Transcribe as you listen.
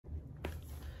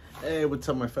Hey, what's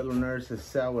up my fellow nerds? It's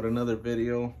Sal with another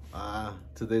video.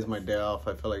 Today's my day off.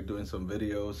 I feel like doing some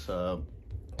videos.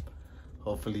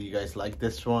 Hopefully you guys like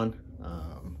this one.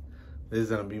 This is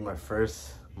gonna be my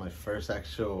first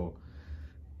actual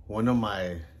one of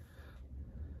my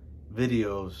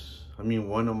videos. I mean,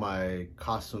 one of my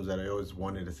costumes that I always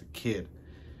wanted as a kid.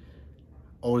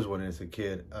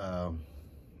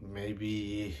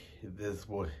 Maybe this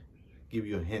will give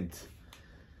you a hint.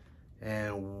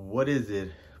 And what is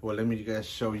it? Well, let me guys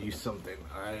show you something.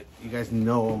 All right, you guys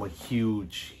know I'm a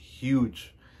huge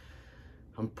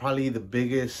I'm probably the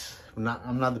biggest, I'm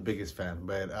not the biggest fan,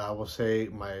 but I will say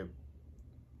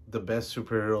the best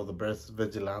superhero, the best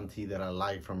vigilante that I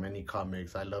like from any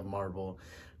comics. I love Marvel,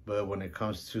 but when it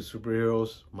comes to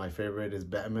superheroes, my favorite is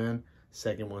Batman,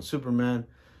 second one Superman,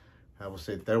 I will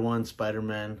say third one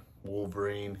Spider-Man,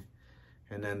 Wolverine,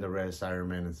 and then the rest, Iron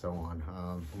Man and so on.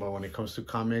 But when it comes to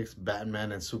comics,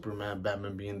 Batman and Superman,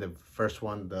 Batman being the first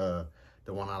one, the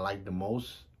one I like the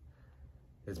most,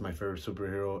 is my favorite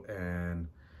superhero. And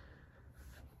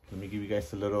let me give you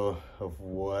guys a little of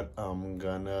what I'm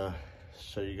gonna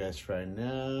show you guys right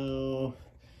now.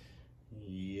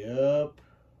 Yup,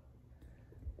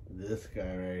 this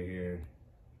guy right here.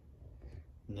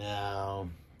 Now,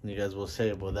 you guys will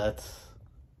say, well, that's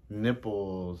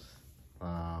nipples.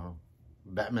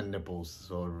 Batman nipples,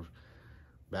 or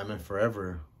Batman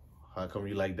Forever. How come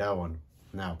you like that one?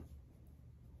 Now,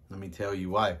 let me tell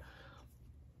you why.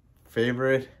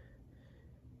 Favorite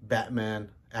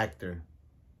Batman actor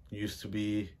used to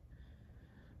be,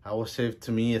 I would say,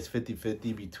 to me it's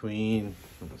 50-50 between,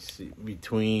 let me see,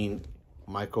 between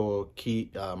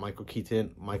Keaton,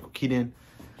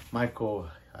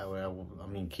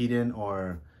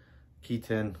 or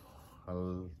Keaton.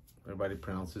 Everybody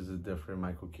pronounces it different,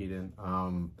 Michael Keaton.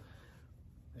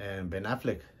 And Ben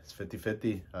Affleck. It's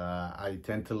 50-50. I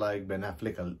tend to like Ben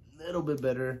Affleck a little bit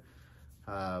better.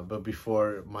 But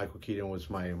before, Michael Keaton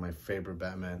was my favorite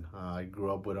Batman. I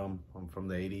grew up with him. I'm from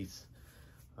the 80s.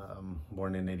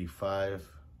 Born in 85.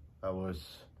 I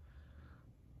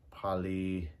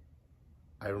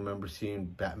remember seeing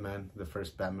Batman, the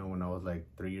first Batman, when I was like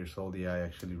 3 years old. Yeah, I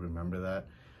actually remember that.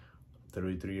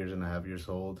 3.5 years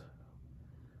old.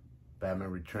 Batman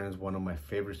Returns, one of my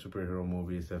favorite superhero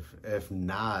movies. If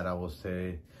not, I will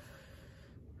say,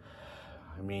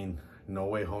 I mean, No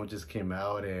Way Home just came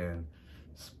out, and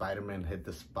Spider-Man hit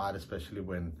the spot, especially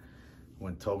when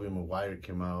Tobey Maguire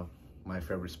came out. My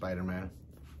favorite Spider-Man.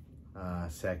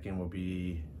 Second will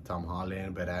be Tom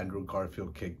Holland, but Andrew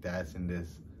Garfield kicked ass in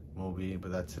this movie,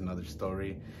 but that's another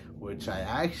story, which I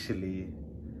actually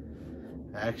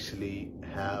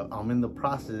I'm in the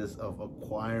process of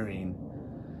acquiring,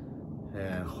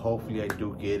 and hopefully I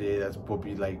do get it. That's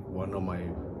probably like one of my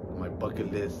bucket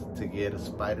list, to get a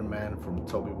Spider-Man from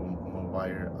Tobey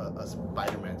Maguire, a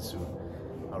Spider-Man suit,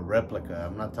 a replica.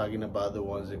 I'm not talking about the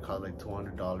ones that cost like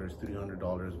 $200,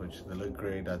 $300, which they look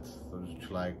great. That's what you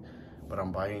like, but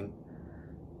I'm buying.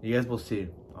 You guys will see.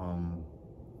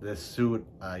 This suit,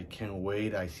 I can't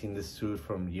wait. I seen this suit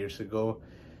from years ago,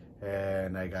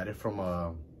 and I got it from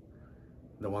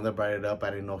the one that brought it up. I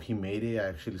didn't know he made it. I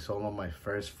actually sold him my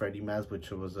first Freddy mask,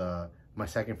 which was my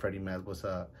second Freddy mask was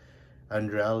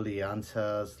Andrel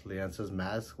Lianza's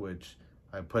mask, which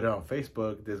I put it on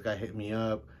Facebook. This guy hit me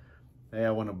up. Hey, I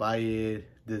want to buy it.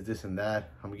 This and that.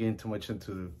 I'm getting too much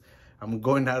into. I'm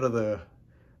going out of the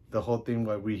whole thing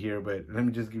while we're here, but let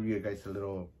me just give you guys a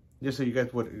little, just so you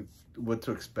guys what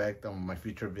to expect on my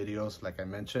future videos. Like I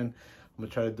mentioned, I'm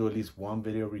gonna try to do at least one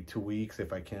video every 2 weeks,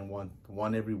 if I can, one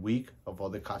every week, of all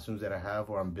the costumes that I have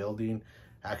or I'm building,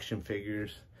 action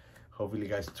figures. Hopefully you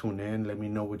guys tune in. Let me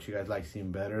know what you guys like seeing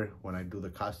better when I do the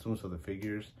costumes or the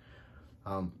figures.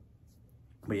 But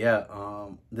yeah,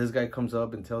 this guy comes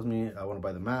up and tells me I want to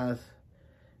buy the mask,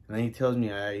 and then he tells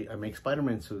me I make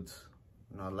Spider-Man suits.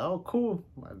 And I was like, oh, cool.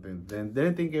 I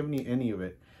didn't think any of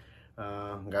it.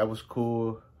 Guy was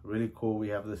cool, really cool. We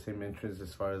have the same interests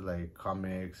as far as like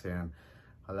comics and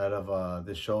a lot of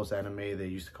the shows, anime, they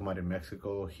used to come out in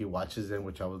Mexico. He watches them,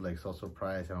 which I was like so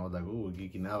surprised, and I was like, ooh,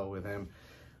 geeking out with him.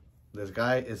 This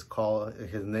guy is called,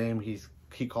 his name, he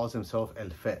calls himself El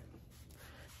Fet.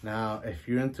 Now, if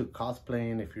you're into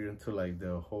cosplaying, if you're into like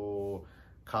the whole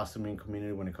costuming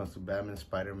community when it comes to Batman,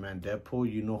 Spider-Man,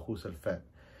 Deadpool, you know who's El Fet.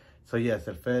 So yes,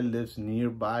 El Fet lives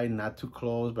nearby, not too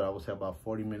close, but I would say about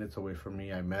 40 minutes away from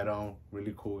me. I met him,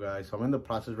 really cool guy. So I'm in the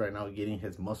process right now of getting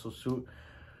his muscle suit.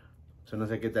 As soon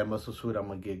as I get that muscle suit, I'm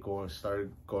gonna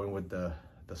start going with the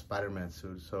Spider-Man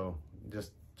suit. So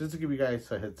just to give you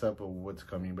guys a heads up of what's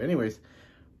coming. But anyways,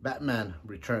 Batman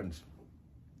Returns.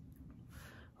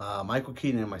 Michael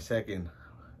Keaton in my second.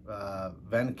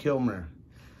 Van Kilmer.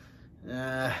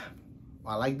 I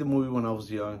liked the movie when I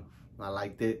was young. I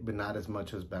liked it, but not as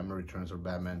much as Batman Returns or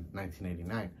Batman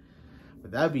 1989.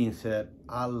 With that being said,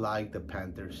 I like the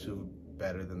Panther suit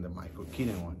better than the Michael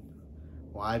Keaton one.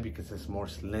 Why? Because it's more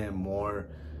slim, more,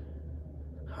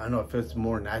 I don't know, it feels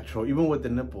more natural, even with the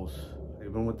nipples.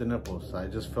 I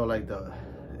just feel like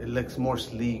it looks more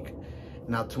sleek.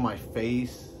 Now to my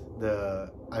face,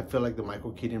 I feel like the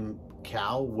Michael Keaton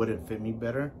cowl wouldn't fit me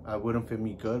better. Wouldn't fit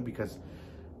me good, because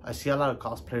I see a lot of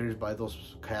cosplayers buy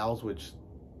those cowls, which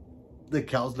the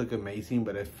cowls look amazing,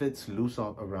 but it fits loose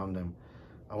around them.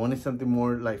 I wanted something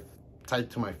more like tight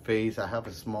to my face. I have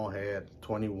a small head,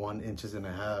 21 inches and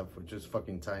a half, which is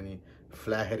fucking tiny,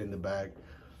 flat head in the back.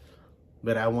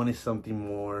 But I wanted something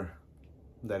more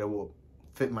that it will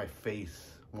fit my face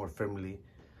more firmly.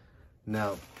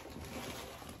 Now,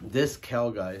 this cowl,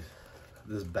 guys,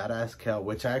 this badass cowl,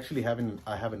 which I actually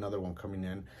I have another one coming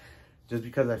in, just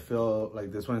because I feel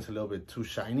like this one is a little bit too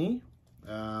shiny.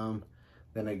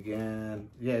 Then again,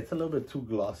 yeah, it's a little bit too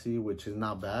glossy, which is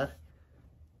not bad.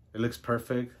 It looks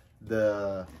perfect.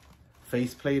 The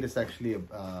faceplate is actually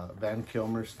a Van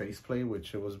Kilmer's faceplate,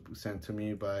 which it was sent to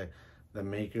me by the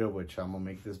maker, which I'm gonna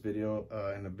make this video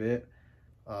in a bit.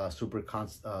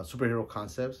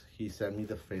 SuperheroConcepts. He sent me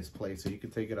the faceplate, so you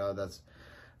can take it out. That's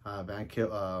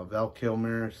Val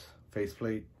Kilmer's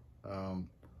faceplate.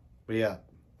 But yeah,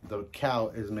 the cowl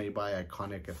is made by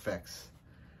IconicFX.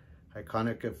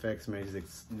 IconicFX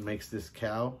makes this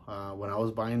cowl. When I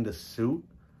was buying the suit,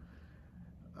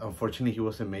 unfortunately he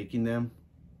wasn't making them.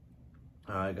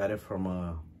 I got it from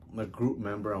a group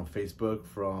member on Facebook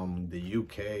from the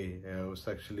UK. It was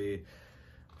actually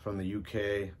from the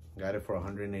UK. Got it for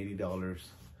 $180.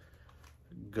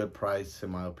 Good price in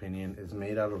my opinion. It's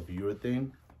made out of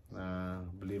urethane. I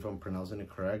believe I'm pronouncing it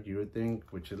correct. Urethane,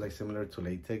 which is like similar to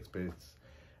latex, but it's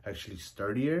actually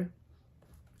sturdier.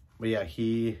 But yeah,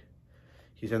 he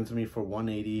sent to me for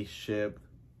 $180 shipped.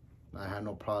 I had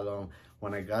no problem.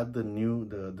 When I got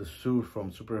the suit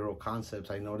from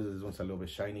SuperheroConcepts, I noticed this one's a little bit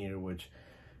shinier, which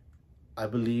I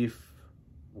believe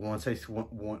when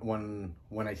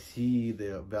I see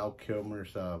the Val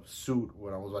Kilmer's suit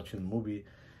when I was watching the movie,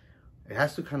 it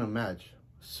has to kind of match.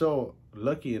 So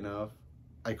lucky enough,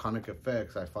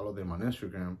 IconicFX, I follow them on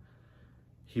Instagram.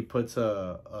 He puts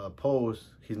a post.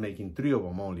 He's making 3 of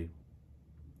them only.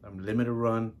 Limited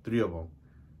run, 3 of them.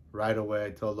 Right away,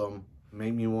 I told him,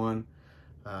 make me one.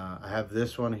 I have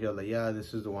this one. He was like, yeah,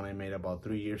 this is the one I made about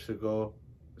 3 years ago.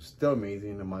 It's still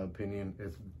amazing in my opinion.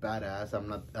 It's badass.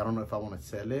 I don't know if I want to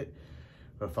sell it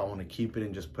or if I want to keep it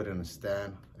and just put it in a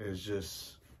stand. It's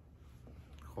just,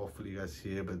 hopefully you guys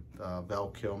see it, but Val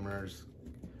Kilmer's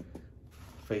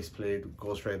faceplate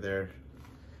goes right there.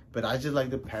 But I just like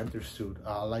the Panther suit.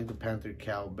 I like the Panther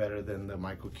cowl better than the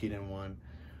Michael Keaton one.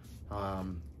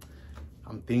 I'm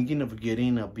thinking of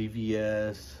getting a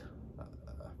BVS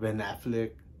Ben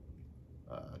Affleck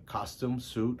costume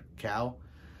suit cowl,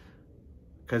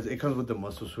 because it comes with the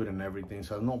muscle suit and everything,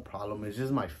 so no problem. It's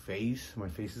just my face. My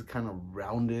face is kind of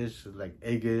roundish, like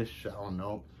eggish, I don't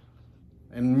know.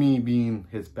 And me being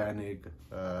Hispanic,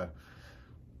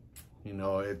 you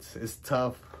know, it's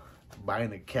tough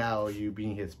buying a cow. You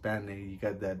being Hispanic, you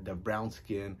got the brown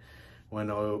skin. When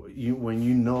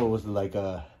you know it was like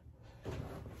a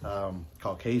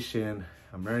Caucasian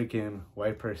American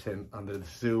white person under the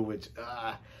suit, which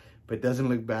but it doesn't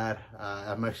look bad.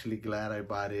 I'm actually glad I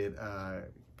bought it.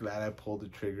 Glad I pulled the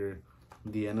trigger.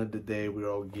 At the end of the day,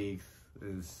 we're all geeks.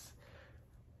 Is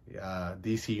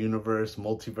DC Universe,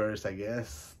 multiverse, I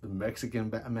guess, the Mexican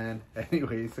Batman.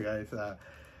 Anyways, guys, but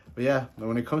yeah,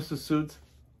 when it comes to suits,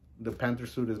 the Panther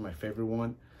suit is my favorite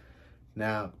one.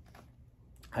 Now,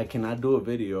 I cannot do a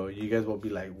video. You guys will be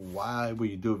like, why would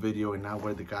you do a video and not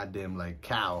wear the goddamn like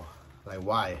cowl? Like,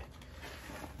 why?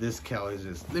 This cowl is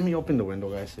just, let me open the window,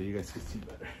 guys, so you guys can see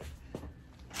better.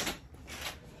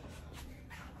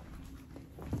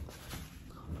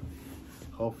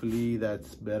 Hopefully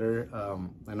that's better.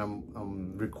 And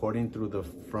I'm recording through the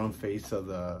front face of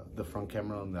the front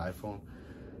camera on the iPhone,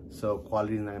 so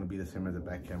quality is not gonna be the same as the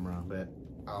back camera, but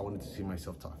I wanted to see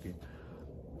myself talking.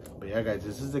 But yeah, guys,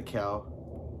 this is the cowl.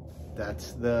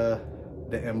 That's the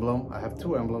emblem. I have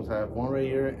 2 emblems. I have one right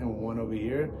here and one over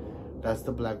here. That's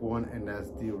the black one, and that's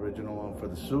the original one for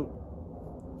the suit.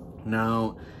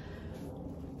 Now,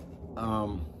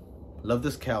 love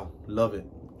this cowl, love it.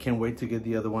 Can't wait to get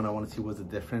the other one. I want to see what's the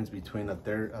difference between a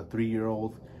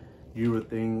 3-year-old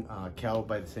urethane cowl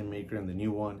by the same maker and the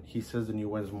new one. He says the new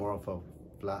one is more of a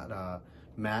flat,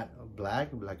 matte black,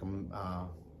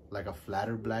 like a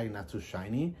flatter black, not too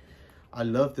shiny. I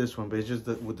love this one, but it's just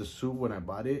that with the suit when I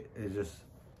bought it, it's just,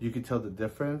 you could tell the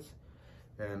difference.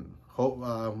 and hope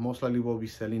most likely we'll be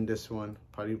selling this one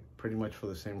probably pretty much for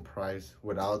the same price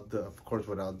without the, of course,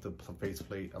 without the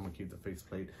faceplate. I'm gonna keep the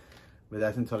faceplate, but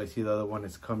that's until I see the other one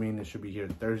is coming. It should be here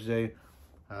Thursday.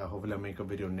 Hopefully I'll make a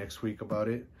video next week about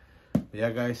it. But yeah,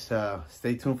 guys,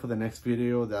 stay tuned for the next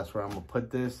video. That's where I'm gonna put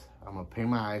this. I'm gonna paint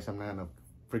my eyes. I'm not gonna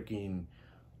freaking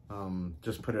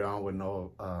just put it on with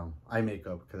no eye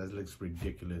makeup, because that looks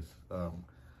ridiculous.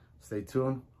 Stay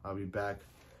tuned. I'll be back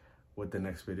with the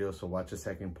next video, so watch the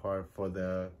second part for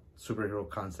the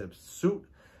SuperheroConcepts suit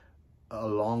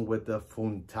along with the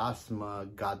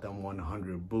Funtasma Gotham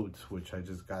 100 boots, which I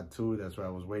just got too. That's what I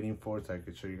was waiting for, so I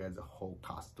could show you guys the whole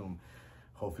costume.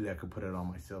 Hopefully I could put it on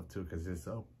myself too, because it's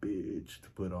a bitch to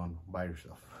put on by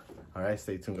yourself. All right,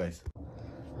 stay tuned, guys.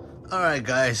 All right,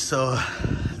 guys, so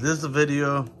this is the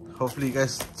video. Hopefully you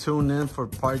guys tune in for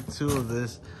part 2 of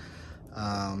this.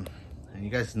 And you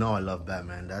guys know I love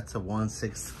Batman. That's a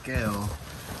 1/6 scale.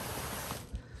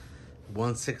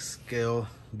 1/6 scale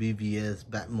BVS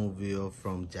Batmobile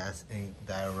from Jazz Inc.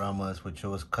 Dioramas, which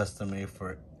was custom made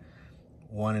for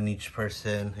one in each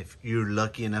person. If you're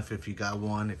lucky enough, if you got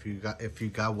one, if you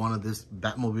got one of this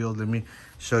Batmobile, let me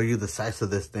show you the size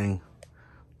of this thing.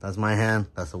 That's my hand.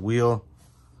 That's a wheel.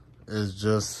 It's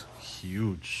just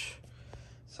huge.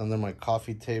 It's under my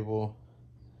coffee table.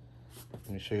 Let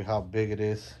me show you how big it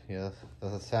is. Yes,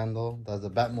 that's a sandal. That's a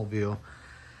Batmobile.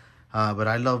 But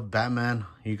I love Batman.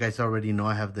 You guys already know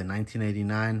I have the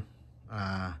 1989.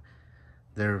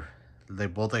 They're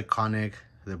both iconic.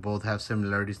 They both have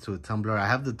similarities to a tumbler. I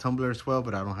have the tumbler as well,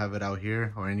 but I don't have it out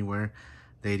here or anywhere.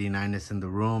 The 89 is in the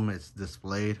room. It's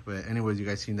displayed. But anyways, you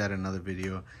guys seen that in another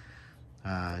video.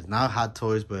 It's not Hot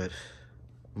Toys, but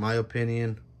in my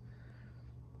opinion,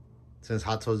 since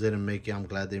Hot Toys didn't make it, I'm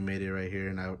glad they made it right here.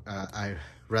 And I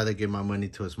rather give my money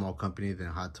to a small company than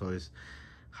Hot Toys.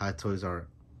 Hot Toys are,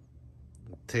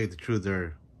 to tell you the truth,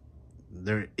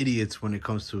 they're idiots when it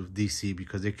comes to DC,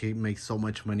 because they can make so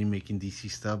much money making DC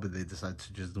stuff, but they decide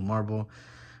to just do Marvel,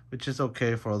 which is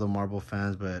okay for all the Marvel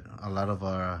fans. But a lot of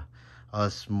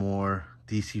us more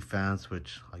DC fans,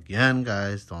 which again,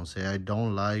 guys, don't say I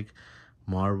don't like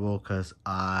Marvel, because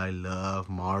I love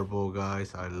Marvel,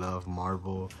 guys. I love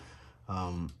Marvel.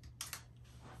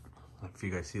 If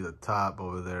you guys see the top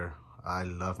over there, I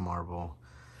love Marvel,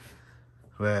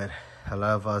 but a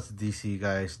lot of us DC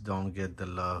guys don't get the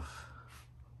love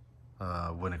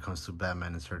when it comes to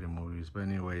Batman in certain movies. But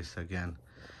anyways, again,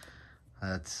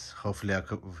 that's hopefully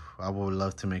I would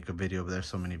love to make a video, but there's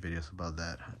so many videos about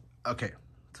that. Okay,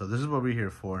 so this is what we're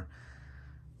here for.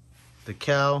 The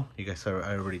cowl, you guys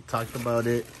I already talked about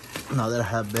it. Now that I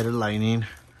have better lighting,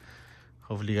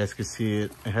 hopefully you guys can see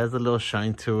it. It has a little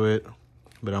shine to it,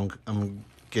 but I'm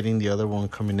getting the other one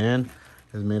coming in.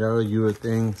 It's made out of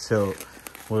urethane. So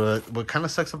what kind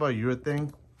of sucks about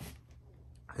urethane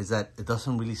is that it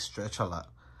doesn't really stretch a lot.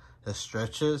 It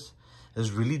stretches.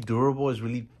 It's really durable. It's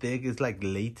really thick. It's like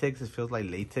latex. It feels like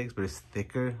latex, but it's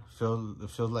thicker. It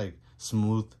feels like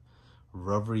smooth,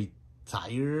 rubbery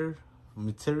tire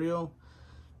material.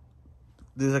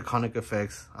 This is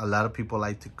IconicFX. A lot of people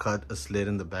like to cut a slit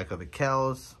in the back of the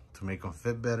cowls to make them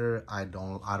fit better. I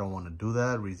don't want to do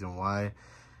that. Reason why,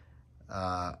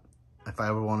 if I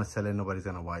ever want to sell it, nobody's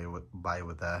gonna buy it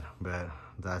with that. But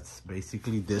that's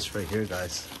basically this right here,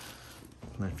 guys.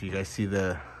 And if you guys see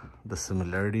the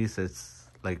similarities, it's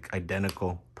like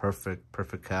identical.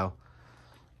 Perfect cow.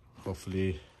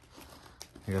 Hopefully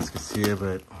you guys can see it,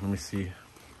 but let me see.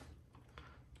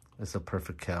 It's a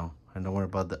perfect cow. And don't worry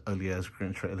about the ugly ass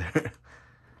Grinch right there.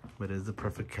 But it's the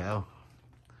perfect cow,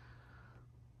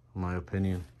 in my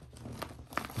opinion.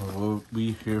 What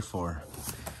we here for?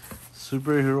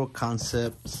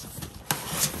 SuperheroConcepts.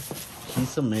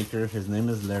 He's a maker. His name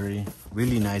is Larry.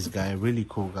 Really nice guy. Really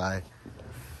cool guy.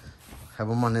 Have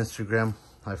him on Instagram.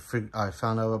 I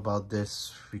found out about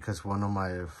this because one of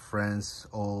my friends,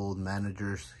 old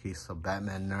managers, he's a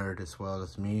Batman nerd as well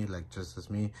as me, like just as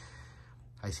me.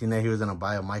 I seen that he was gonna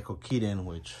buy a Michael Keaton,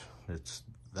 which it's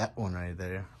that one right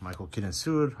there, Michael Keaton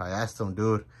suit. I asked him,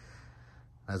 dude,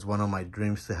 that's one of my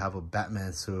dreams to have a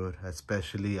Batman suit,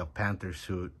 especially a Panther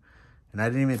suit. And I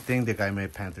didn't even think the guy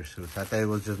made Panther suits. I thought it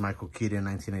was just Michael Keaton,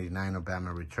 1989, or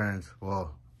Batman Returns.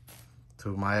 Well,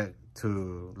 to my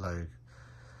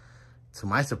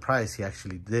surprise, he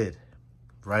actually did.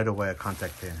 Right away, I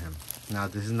contacted him. Now,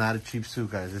 this is not a cheap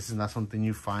suit, guys. This is not something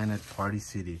you find at Party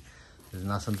City. This is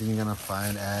not something you're gonna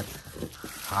find at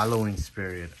Halloween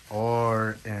Spirit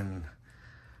or in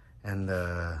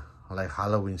the like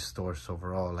Halloween stores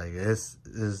overall. Like, this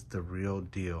is the real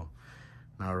deal.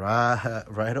 Now,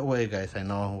 right away, guys, I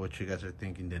know what you guys are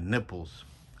thinking. The nipples.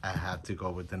 I have to go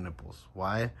with the nipples.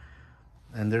 Why?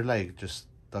 And they're like just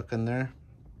stuck in there.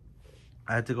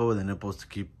 I had to go with the nipples to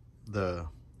keep the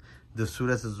suit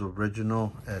as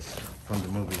original as from the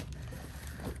movie.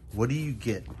 What do you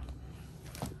get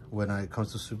when it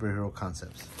comes to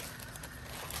SuperheroConcepts?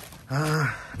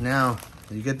 Now,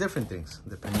 you get different things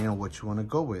depending on what you want to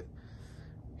go with.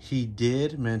 He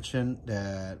did mention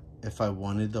that if I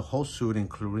wanted the whole suit,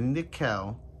 including the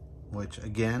cowl, which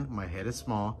again, my head is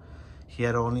small, he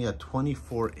had only a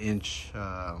 24-inch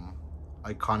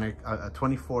a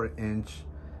 24-inch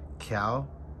cowl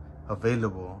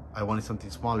available. I wanted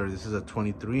something smaller. This is a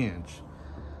 23-inch.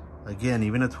 Again,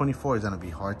 even a 24 is gonna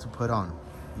be hard to put on.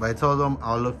 But I told him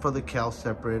I'll look for the cowl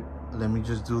separate. Let me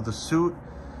just do the suit,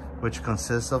 which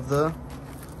consists of the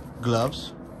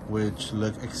gloves, which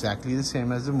look exactly the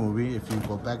same as the movie. If you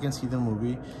go back and see the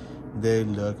movie, they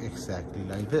look exactly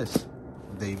like this.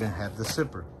 They even have the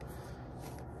zipper.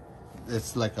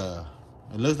 It's like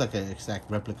it looks like an exact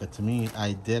replica to me.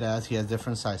 I did ask, he has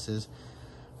different sizes.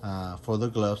 For the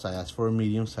gloves, I asked for a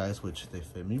medium size, which they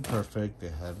fit me perfect. They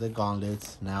have the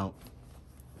gauntlets. Now,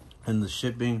 in the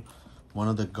shipping, one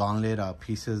of the gauntlet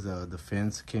pieces, the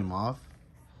fins came off.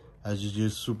 I just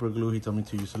used super glue. He told me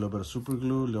to use a little bit of super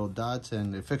glue, little dots,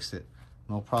 and it fixed it.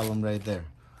 No problem right there.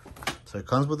 So it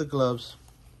comes with the gloves.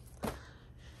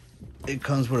 It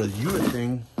comes with a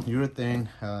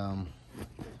urethane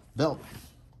belt.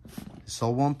 It's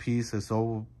all one piece. It's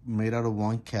all made out of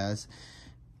one cast.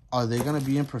 Are there gonna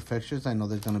be imperfections? I know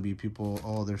there's gonna be people,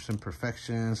 oh, there's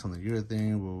imperfections on the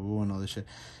urethane, woo, and all this shit.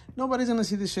 Nobody's gonna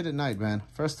see this shit at night, man.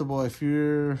 First of all, if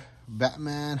you're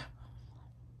Batman,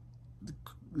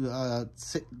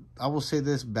 I will say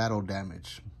this: battle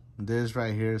damage. This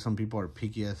right here, some people are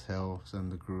picky as hell. Some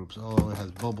of the groups, oh, it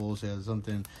has bubbles, it has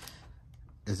something.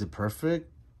 Is it perfect?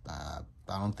 I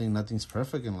don't think nothing's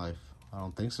perfect in life. I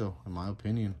don't think so, in my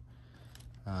opinion.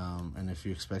 And if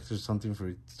you expect something for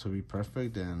it to be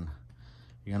perfect, then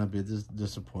you're gonna be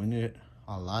disappointed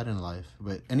a lot in life.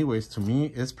 But anyways, to me,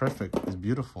 it's perfect. It's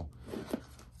beautiful.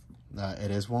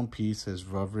 It is one piece. It's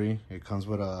rubbery. It comes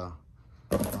with a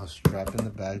strap in the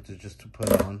back just to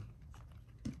put on.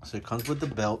 So it comes with the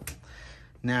belt.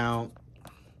 Now,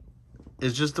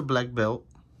 it's just a black belt.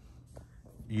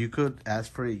 You could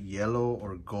ask for it yellow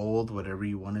or gold, whatever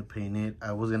you want to paint it.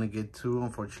 I was gonna get two.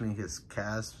 Unfortunately, his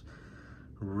cast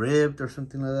ripped or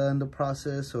something like that in the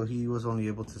process, so he was only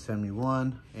able to send me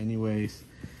one. Anyways,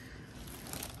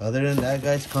 other than that,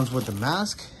 guys, comes with the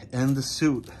mask and the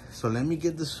suit. So let me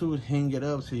get the suit, hang it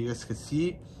up so you guys can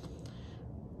see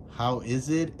how is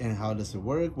it and how does it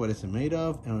work, what is it made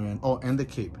of, and oh, and the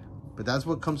cape. But that's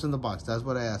what comes in the box. That's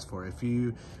what I asked for. If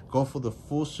you go for the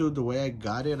full suit, the way I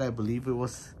got it, I believe it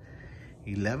was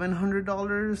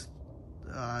 $1,100.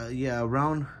 Yeah,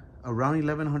 around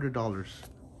 $1,100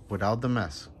 without the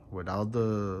mask, without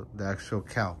the actual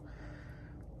cowl.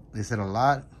 Is it a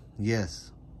lot?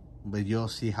 Yes, but you'll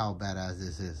see how badass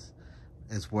this is.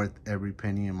 It's worth every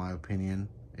penny, in my opinion.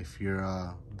 If you're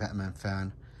a Batman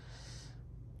fan,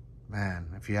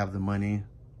 man, if you have the money,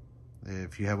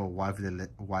 if you have a wife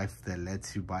that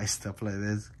lets you buy stuff like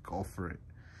this, go for it.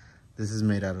 This is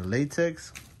made out of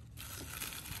latex.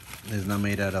 It's not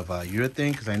made out of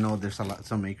urethane, because I know there's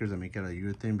some makers that make it out of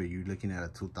urethane, but you're looking at a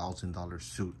 $2,000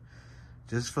 suit.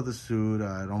 Just for the suit.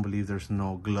 I don't believe there's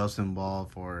no gloves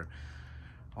involved, or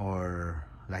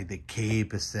like the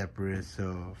cape is separate.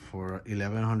 So for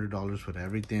 $1,100 with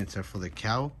everything except for the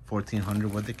cowl,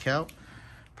 $1,400 with the cowl,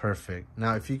 perfect.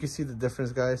 Now, if you can see the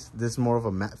difference, guys, this is more of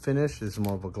a matte finish. This is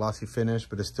more of a glossy finish,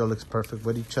 but it still looks perfect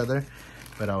with each other.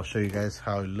 But I'll show you guys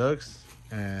how it looks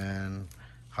and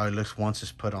how it looks once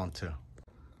it's put on too.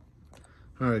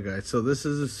 All right, guys, so this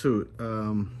is a suit.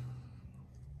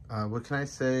 What can I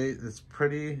say? It's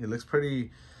pretty. It looks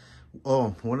pretty.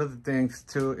 Oh, one of the things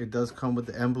too, it does come with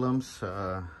the emblems.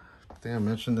 I think I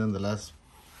mentioned in the last,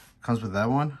 comes with that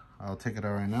one. I'll take it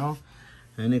out right now.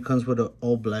 And it comes with an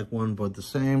all black one, but the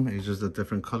same. It's just a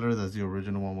different color. That's the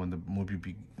original one when the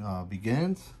movie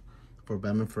begins for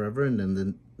Batman Forever, and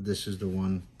then this is the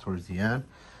one towards the end.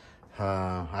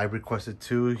 I requested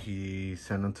two. He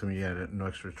sent them to me at no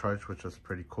extra charge, which was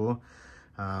pretty cool.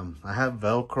 I have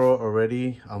Velcro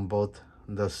already on both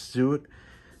the suit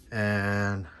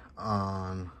and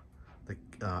on the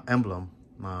emblem,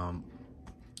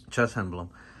 chest emblem,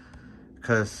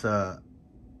 because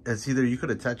it's either you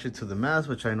could attach it to the mask,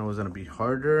 which I know is going to be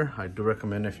harder. I do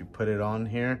recommend if you put it on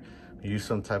here, use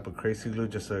some type of crazy glue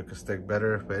just so it can stick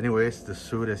better. But anyways, the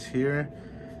suit is here.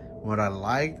 What I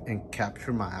liked and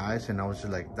captured my eyes, and I was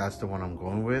just like, that's the one I'm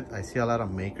going with. I see a lot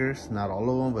of makers, not all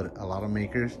of them, but a lot of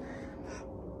makers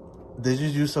they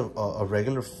just use a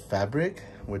regular fabric,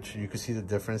 which you can see the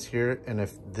difference here. And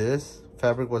if this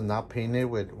fabric was not painted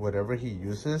with whatever he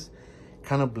uses,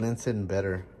 kind of blends in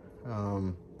better.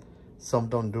 Some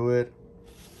don't do it.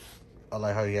 I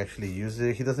like how he actually uses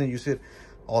it. He doesn't use it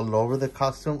all over the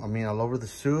costume, I mean all over the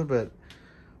suit, but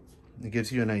it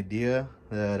gives you an idea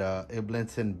that it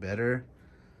blends in better.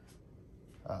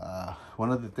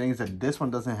 One of the things that this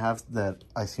one doesn't have that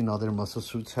I've seen other muscle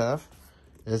suits have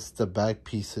is the back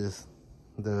pieces,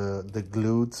 the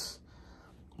glutes,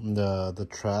 the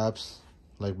traps,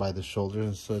 like by the shoulders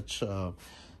and such.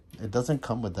 It doesn't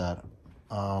come with that.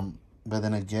 But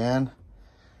then again,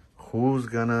 who's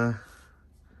gonna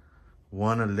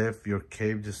want to lift your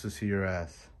cape just to see your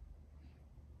ass?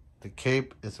 The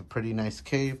cape is a pretty nice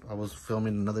cape. I was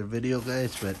filming another video,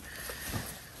 guys, but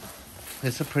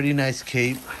it's a pretty nice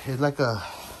cape.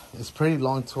 It's pretty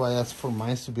long too. I asked for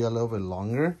mine to be a little bit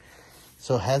longer.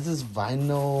 So it has this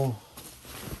vinyl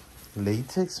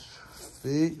latex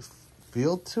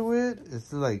feel to it.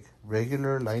 It's like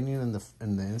regular lining in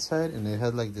the inside, and it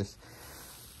has like this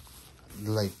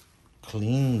like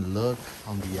clean look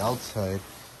on the outside,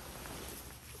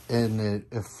 and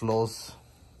it flows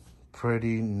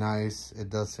pretty nice. It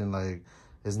doesn't like,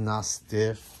 it's not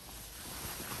stiff.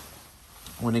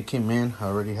 When it came in, I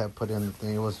already had put in the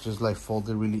thing. It was just like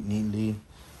folded really neatly.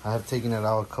 I have taken it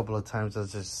out a couple of times.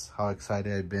 That's just how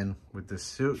excited I've been with this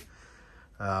suit.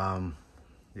 Yeah,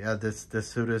 this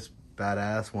suit is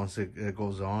badass once it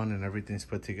goes on and everything's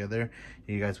put together.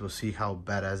 You guys will see how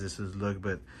badass this is look.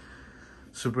 But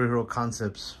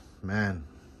SuperheroConcepts, man,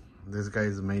 this guy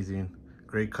is amazing.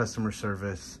 Great customer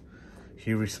service.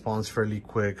 He responds fairly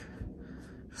quick.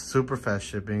 Super fast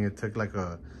shipping. It took like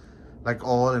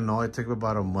all in all, it took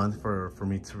about a month for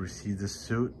me to receive this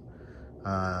suit.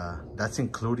 That's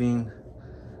including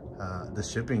the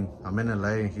shipping. I'm in LA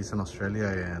and he's in Australia,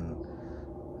 and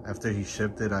after he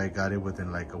shipped it, I got it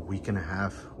within like a week and a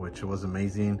half, which was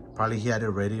amazing. Probably he had it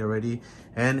ready already,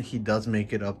 and he does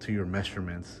make it up to your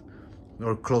measurements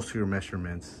or close to your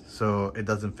measurements. So it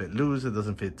doesn't fit loose, it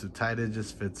doesn't fit too tight, it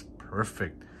just fits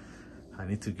perfect. I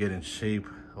need to get in shape.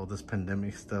 All this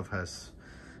pandemic stuff has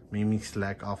made me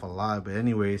slack off a lot, but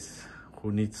anyways,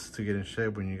 who needs to get in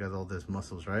shape when you got all these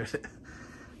muscles, right?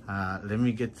 Let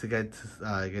me get you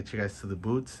guys to the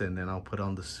boots, and then I'll put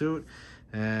on the suit.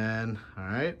 And all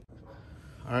right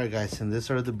guys, and these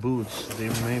are the boots.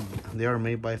 They are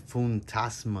made by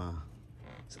Funtasma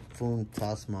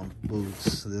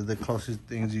boots. They're the closest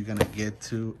things you're gonna get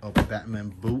to a Batman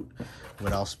boot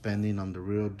without spending on the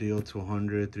real deal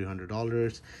 $200,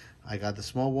 $300. I got the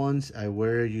small ones. I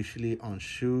wear usually on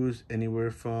shoes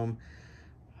anywhere from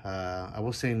I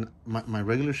was saying my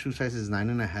regular shoe size is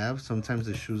 9.5. Sometimes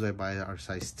the shoes I buy are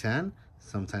size 10,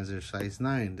 sometimes they're size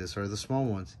 9. These are the small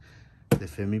ones. They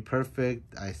fit me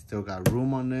perfect. I still got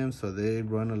room on them, so they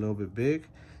run a little bit big.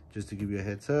 Just to give you a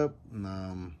heads up,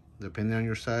 depending on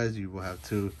your size, you will have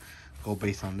to go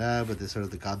based on that. But these are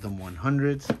the Gotham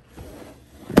 100s.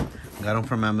 Got them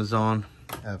from Amazon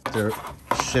after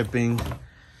shipping.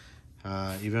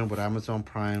 Even with Amazon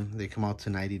Prime, they come out to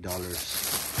 $90.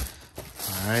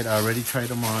 All right, I already tried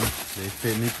them on. They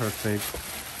fit me perfect.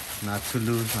 Not too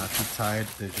loose, not too tight.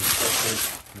 They're just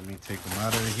perfect. Let me take them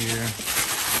out of here.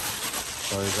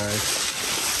 Sorry guys.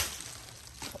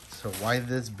 So why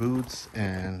this boots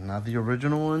and not the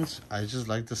original ones? I just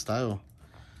like the style.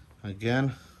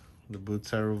 Again, the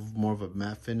boots are more of a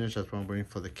matte finish. That's what I'm wearing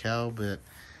for the cowl, but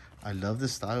I love the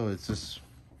style. It's just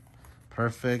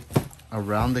perfect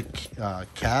around the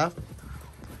calf.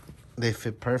 They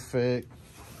fit perfect.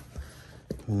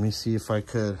 Let me see if I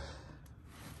could.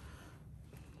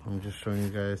 I'm just showing you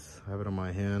guys. I have it on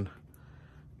my hand.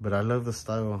 But I love the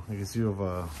style. It gives you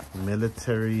a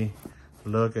military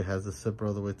look. It has the zipper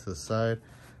all the way to the side.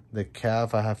 The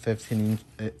calf, I have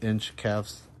 15-inch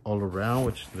calves all around,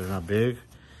 which they're not big,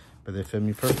 but they fit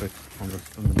me perfect on the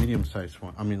medium-sized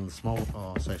one. I mean, the small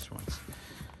sized ones.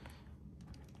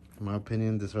 In my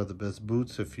opinion, these are the best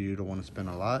boots if you don't want to spend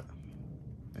a lot.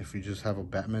 If you just have a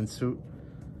Batman suit,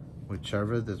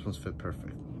 whichever, this one's fit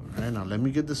perfect. All right, now let me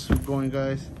get the suit going,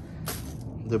 guys.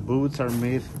 The boots are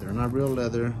made, they're not real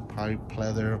leather, probably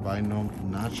pleather, vinyl,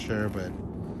 not sure, but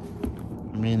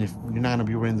I mean, if you're not gonna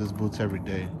be wearing these boots every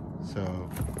day, so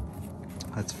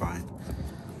that's fine.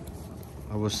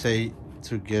 I would say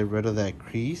to get rid of that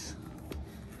crease,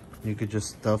 you could just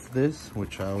stuff this,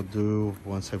 which I'll do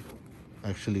once I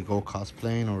actually go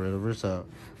cosplaying or whatever. So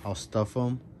I'll stuff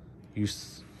them,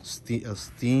 use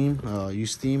steam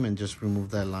and just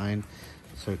remove that line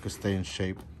so it could stay in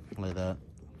shape like that.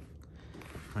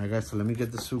 All right guys, so let me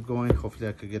get the suit going. Hopefully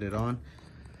I could get it on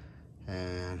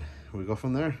and we go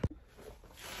from there.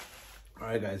 All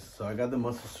right, guys, so I got the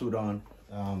muscle suit on.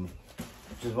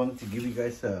 Just wanted to give you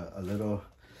guys a little,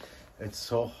 it's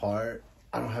so hard.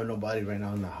 I don't have nobody right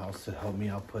now in the house to help me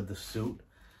out put the suit,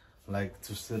 like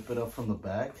to slip it up from the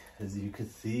back. As you can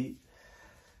see,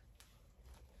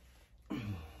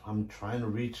 I'm trying to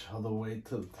reach all the way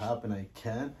to the top and I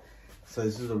can't. So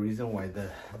this is the reason why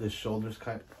the shoulders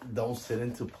don't sit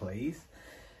into place,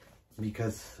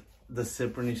 because the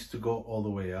zipper needs to go all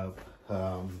the way up.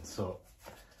 So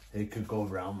it could go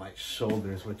around my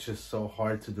shoulders, which is so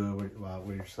hard to do it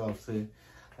with yourself. So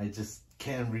I just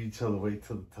can't reach all the way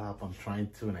to the top. I'm trying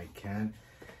to and I can't.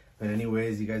 But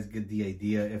anyways, you guys get the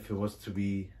idea if it was to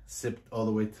be zipped all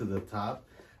the way to the top.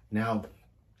 Now,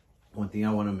 one thing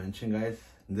I want to mention, guys,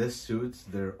 these suits,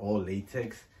 they're all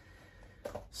latex.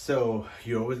 So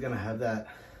you're always going to have that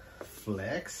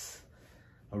flex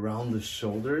around the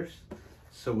shoulders.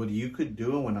 So what you could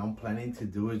do, and what I'm planning to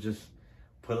do, is just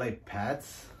put like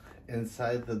pads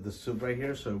inside the suit right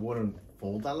here so it wouldn't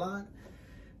fold a lot.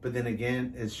 But then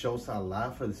again, it shows a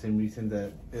lot for the same reason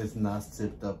that it's not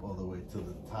zipped up all the way to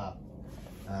the top.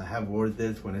 I have worn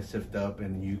this when it's zipped up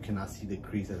and you cannot see the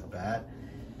crease as bad.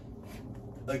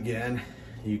 Again,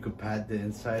 you could pad the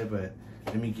inside, but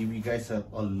let me give you guys a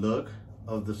look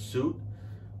of the suit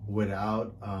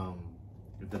without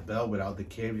the belt, without the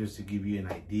cape, just to give you an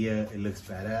idea. It looks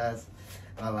badass.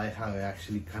 I like how it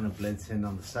actually kind of blends in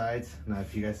on the sides. Now,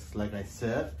 if you guys, like I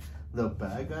said, the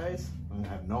back, guys, I'm gonna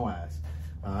have no ass.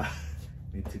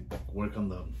 Need to work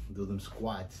on do them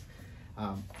squats.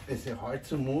 Is it hard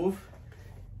to move?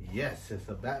 Yes, it's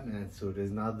a Batman suit.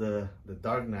 It's not the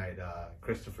Dark Knight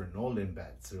Christopher Nolan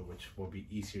Batsuit, which will be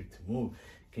easier to move.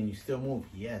 Can you still move?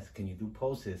 Yes. Can you do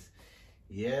poses?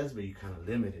 Yes, but you kind of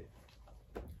limited.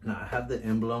 Now, I have the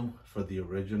emblem for the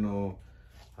original,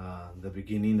 the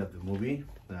beginning of the movie.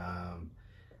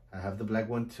 I have the black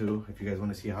one too. If you guys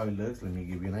want to see how it looks, let me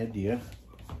give you an idea.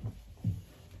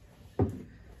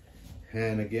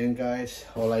 And again, guys,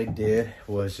 all I did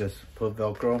was just put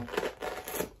Velcro,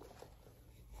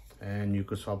 and you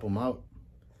could swap them out.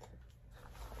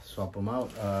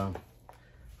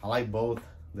 I like both.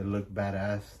 They look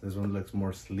badass. This one looks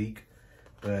more sleek,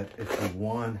 but if you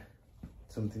want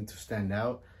something to stand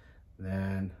out,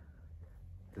 then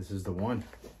this is the one,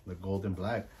 the gold and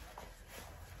black.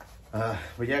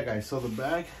 But yeah, guys, so the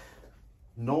back,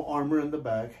 no armor in the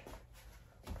back,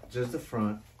 just the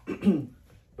front.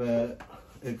 But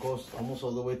it goes almost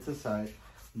all the way to the side.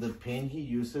 The paint he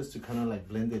uses to kind of like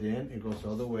blend it in, it goes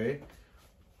all the way.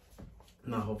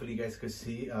 Now, hopefully you guys could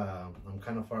see, I'm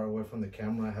kind of far away from the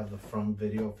camera. I have the front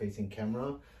video facing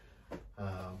camera.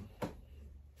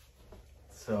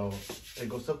 So it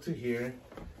goes up to here,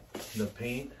 the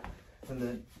paint, and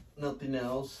then nothing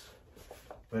else.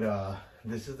 But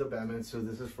this is the Batman suit.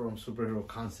 This is from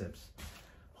SuperheroConcepts.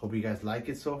 Hope you guys like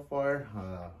it so far.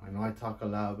 I know I talk a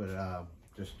lot, but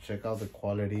just check out the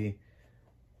quality.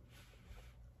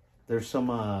 There's some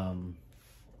I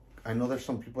know there's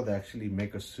some people that actually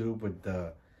make a suit with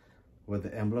the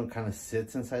emblem kind of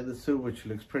sits inside the suit, which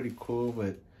looks pretty cool,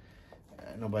 but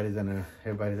everybody's gonna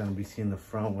be seeing the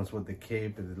front ones with the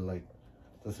cape. It like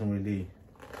doesn't really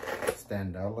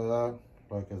stand out a lot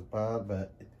like it's bad,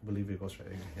 but I believe it goes right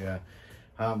in here.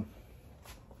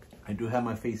 I do have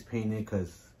my face painted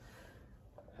because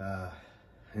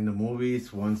in the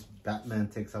movies, once Batman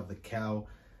takes off the cowl,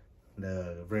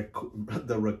 the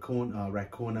raccoon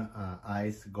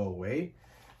eyes go away,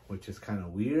 which is kind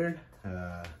of weird.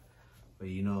 But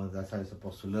you know, that's how it's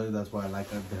supposed to look. That's why I like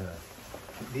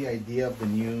the idea of the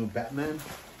new Batman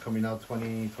coming out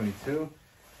 2022,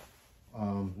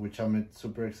 which I'm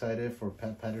super excited for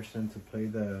Pat Patterson to play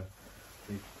the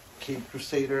Cape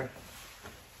Crusader.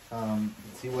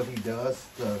 See what he does.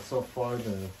 So far,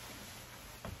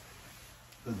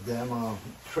 the demo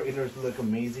trailers look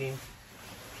amazing.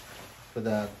 For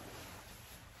that,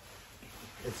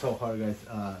 it's so hard, guys.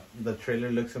 The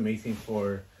trailer looks amazing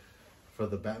for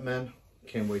the Batman.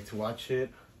 Can't wait to watch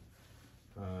it.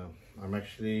 I'm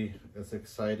actually as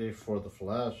excited for the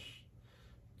Flash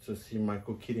to see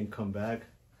Michael Keaton come back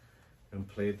and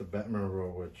play the Batman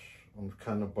role, which I'm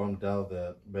kind of bummed out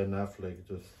that Ben Affleck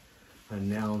just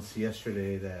announced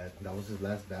yesterday that was his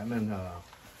last Batman.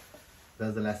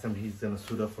 That's the last time he's gonna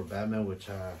suit up for Batman, which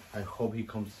I hope he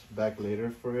comes back later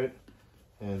for it.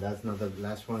 And that's not the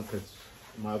last one, because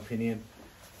in my opinion,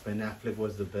 Ben Affleck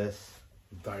was the best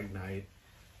Dark Knight.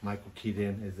 Michael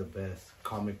Keaton is the best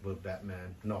comic book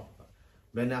Batman. No,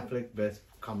 Ben Affleck, best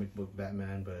comic book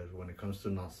Batman, but when it comes to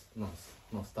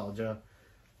nostalgia,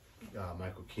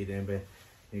 Michael Keaton. But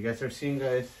you guys are seeing,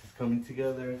 guys, it's coming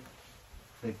together.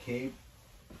 The cape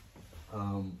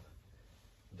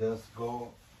does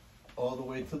go all the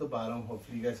way to the bottom.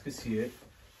 Hopefully you guys can see it.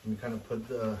 Let me kind of put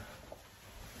the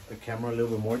camera a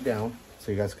little bit more down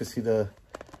so you guys can see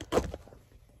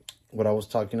what I was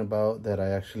talking about, that I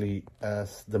actually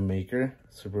asked the maker,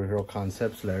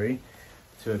 SuperheroConcepts, Larry,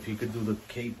 to if he could do the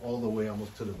cape all the way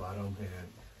almost to the bottom, and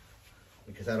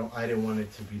because I didn't want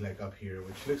it to be like up here,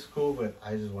 which looks cool, but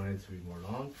I just wanted it to be more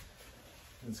long.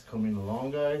 It's coming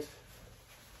along, guys.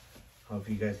 Hope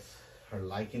you guys are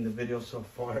liking the video so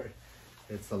far.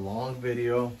 It's a long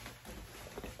video.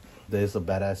 There's a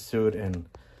badass suit, and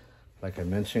like I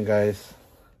mentioned, guys,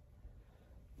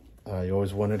 I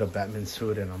always wanted a Batman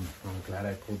suit, and I'm glad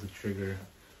I pulled the trigger.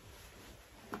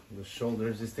 The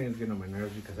shoulders, this thing is getting on my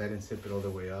nerves because I didn't zip it all the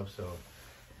way up. So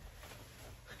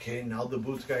okay, now the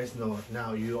boots, guys. No,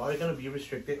 now you are gonna be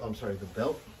restricted. I'm sorry, the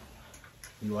belt.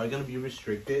 You are gonna be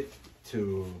restricted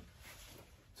to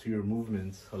your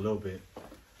movements a little bit.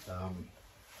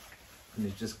 And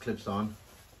it just clips on.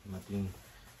 Nothing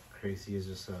crazy. It's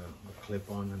just a clip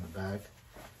on in the back.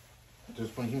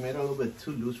 Just when he made it a little bit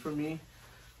too loose for me,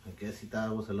 I guess he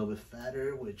thought it was a little bit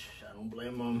fatter, which I don't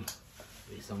blame him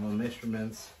based on my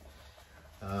measurements.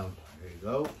 There you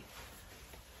go.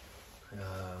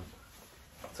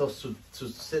 So to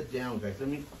sit down, guys,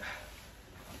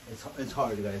 it's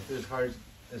hard, guys.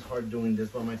 It's hard doing this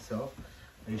by myself.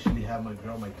 I usually have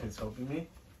my kids helping me.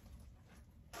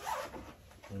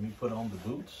 Let me put on the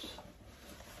boots.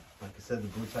 Like I said, the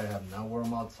boots I have now wear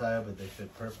them outside, but they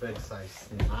fit perfect. Size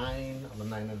 9. I'm a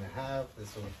 9.5.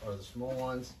 This are the small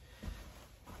ones.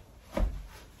 The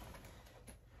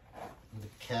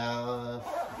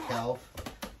calf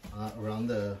around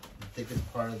the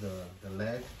thickest part of the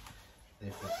leg. They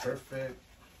fit perfect.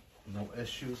 No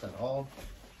issues at all.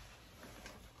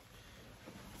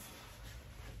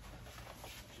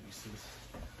 Jesus.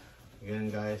 Again,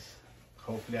 guys,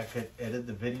 hopefully I could edit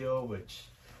the video, which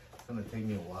it's gonna take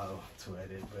me a while to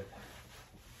edit, but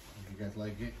if you guys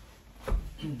like it.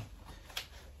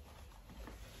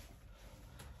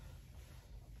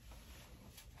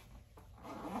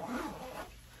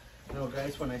 You know,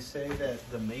 guys, when I say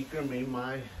that the maker made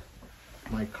my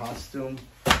costume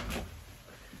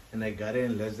and I got it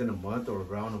in less than a month, or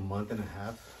around a month and a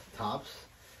half tops,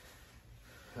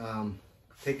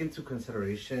 take into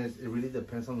consideration, it really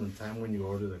depends on the time when you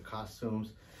order the costumes.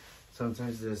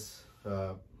 Sometimes there's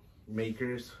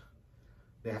makers,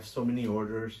 they have so many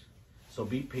orders, so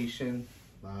be patient.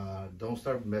 Don't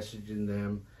start messaging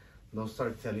them, don't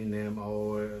start telling them,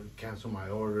 oh, cancel my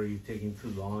order, you're taking too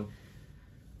long.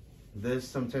 This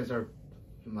sometimes are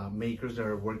makers that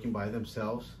are working by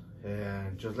themselves,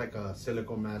 and just like a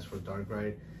silicone mask for dark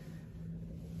ride,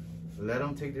 let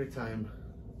them take their time.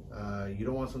 You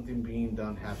don't want something being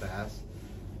done half-assed.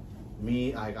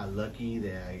 Me, I got lucky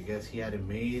that I guess he had it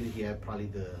made. He had probably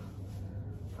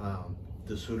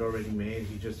the suit already made.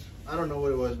 He just, I don't know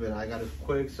what it was, but I got it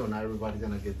quick, so not everybody's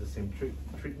gonna get the same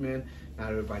treatment. Not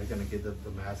everybody's gonna get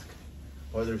the mask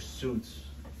or their suits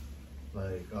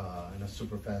like in a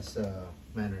super fast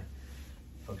manner.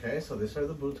 Okay, so these are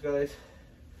the boots, guys.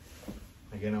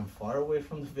 Again, I'm far away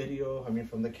from the video,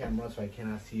 from the camera, so I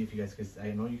cannot see if you guys can.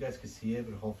 I know you guys can see it,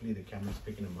 but hopefully the camera's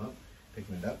picking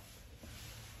it up.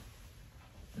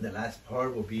 The last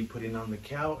part will be putting on the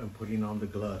cowl and putting on the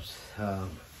gloves. And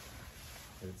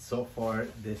so far,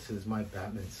 this is my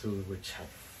Batman suit, which I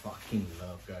fucking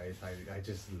love, guys. I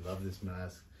just love this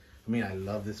mask. I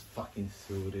love this fucking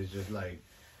suit. It's just like,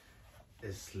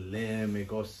 it's slim. It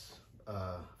goes,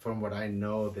 from what I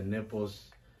know, the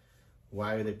nipples.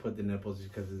 Why they put the nipples is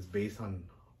because it's based on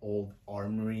old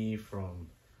armory from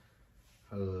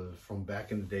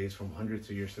back in the days, from hundreds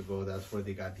of years ago. That's where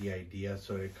they got the idea.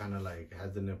 So it kind of like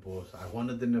has the nipples. I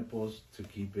wanted the nipples to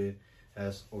keep it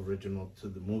as original to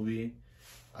the movie.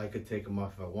 I could take them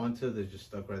off if I want to. They're just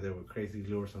stuck right there with crazy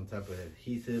glue or some type of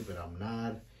adhesive, but I'm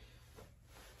not.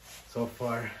 So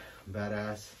far,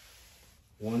 badass.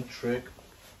 One trick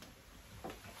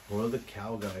for the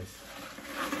cowl, guys.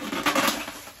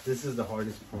 This is the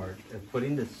hardest part. If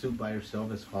putting the suit by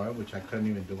yourself is hard, which I couldn't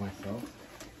even do myself.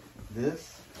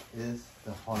 This is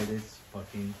the hardest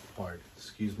fucking part.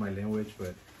 Excuse my language,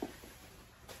 but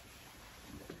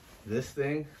this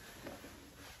thing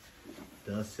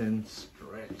doesn't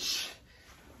stretch.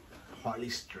 Hardly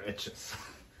stretches.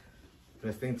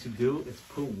 Best thing to do is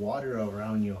put water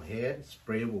around your head.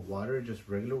 Spray it with water, just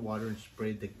regular water, and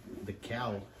spray the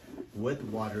cowl with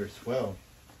water as well.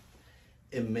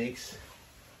 It makes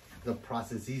the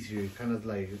process easier. It kind of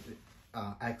like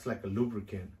acts like a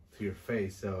lubricant to your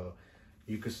face, so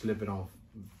you could slip it on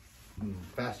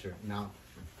faster. Now,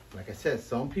 like I said,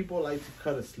 some people like to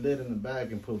cut a slit in the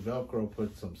back and put Velcro,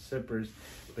 put some zippers,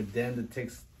 but then it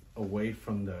takes away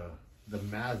from the the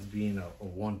mask being a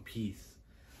one piece,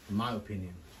 in my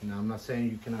opinion. Now, I'm not saying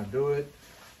you cannot do it.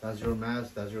 That's your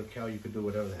mask, that's your cowl. You could do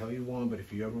whatever the hell you want, but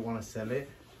if you ever want to sell it,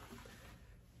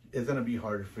 it's gonna be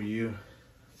harder for you.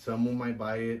 Someone might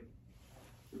buy it.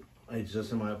 It's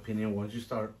just in my opinion. Once you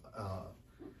start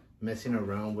messing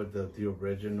around with the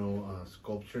original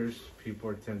sculptures,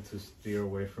 people tend to steer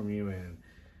away from you, and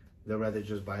they'll rather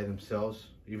just buy themselves,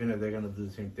 even if they're gonna do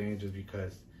the same thing, just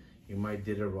because you might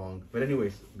did it wrong. But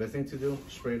anyways, best thing to do,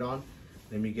 spray it on.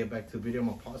 Let me get back to the video. I'm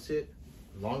gonna pause it.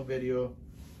 Long video,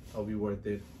 it'll be worth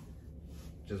it.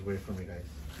 Just wait for me, guys.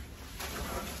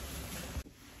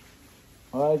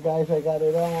 All right, guys, I got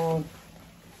it on.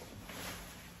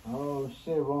 Oh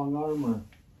shit, wrong armor.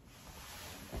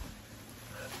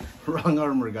 Wrong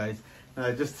armor, guys.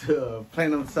 Just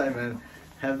plain on the side, man.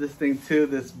 Have this thing too,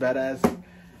 this badass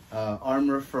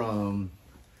armor from,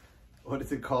 what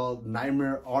is it called?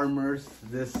 Nightmare Armors.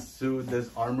 This suit, this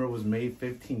armor was made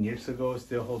 15 years ago. It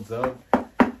still holds up.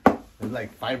 It's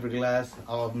like fiberglass.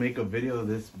 I'll make a video of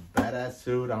this badass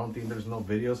suit. I don't think there's no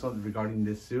videos regarding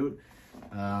this suit.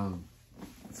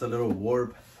 It's a little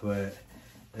warped, but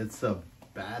it's a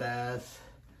badass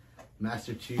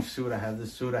Master Chief suit. I have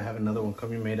this suit. I have another one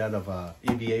coming made out of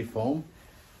EVA foam.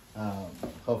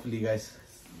 Hopefully you guys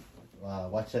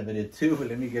watch that video too. But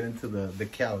let me get into the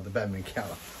cowl, the Batman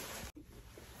cowl.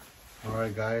 All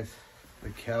right, guys, the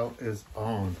cowl is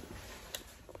on.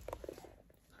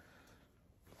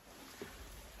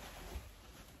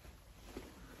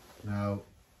 Now,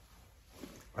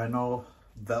 I know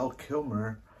Val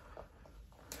Kilmer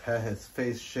had his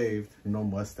face shaved, no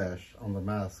mustache on the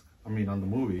mask. I mean, on the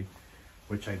movie,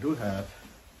 which I do have.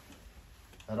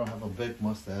 I don't have a big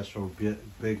mustache or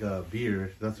big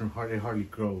beard. It hardly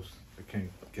grows. I can't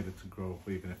get it to grow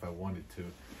even if I wanted to.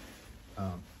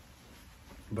 I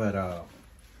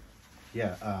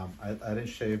didn't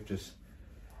shave,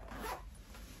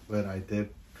 but I did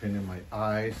paint in my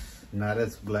eyes, not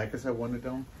as black as I wanted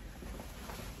them.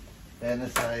 And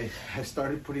as I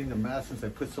started putting the mask, since I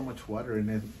put so much water in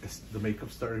it, the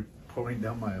makeup started pouring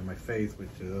down my face, which,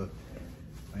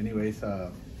 anyways,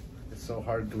 it's so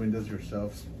hard doing this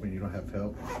yourself when you don't have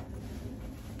help.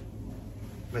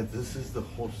 But this is the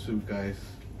whole suit, guys.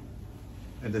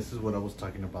 And this is what I was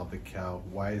talking about, the cowl.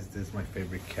 Why is this my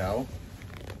favorite cowl?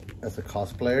 As a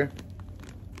cosplayer,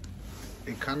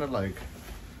 it kind of like,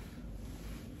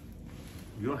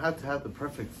 you don't have to have the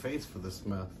perfect face for this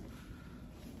mask.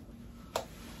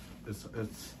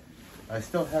 I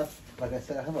still have, like I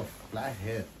said, I have a flat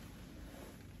head.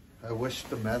 I wish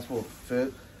the mask will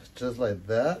fit just like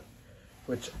that,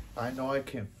 which I know I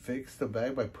can fix the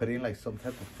bag by putting like some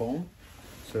type of foam,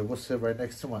 so it will sit right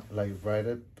next to my, like right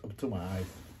up to my eyes.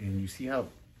 And you see how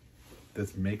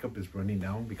this makeup is running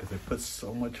down because I put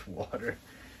so much water,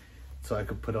 so I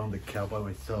could put on the cowl by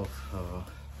myself.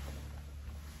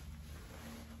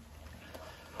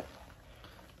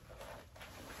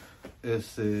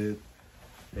 Is it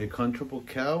a comfortable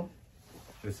cowl?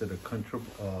 Is it a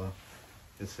comfortable,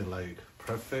 is it like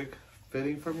perfect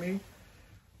fitting for me?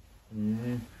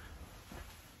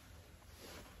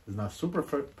 It's not super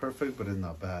perfect, but it's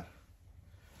not bad.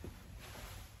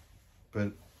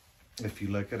 But if you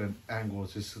look at an angle,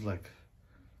 it's just like,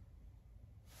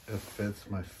 it fits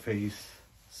my face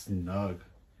snug.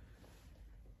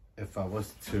 If I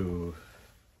was to,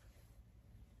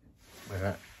 I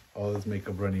got all this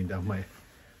makeup running down my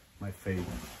face.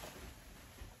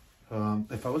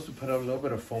 If I was to put a little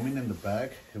bit of foaming in the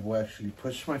back, it will actually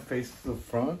push my face to the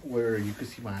front where you can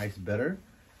see my eyes better.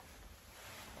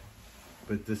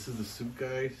 But this is the suit,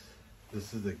 guys.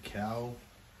 This is the cowl.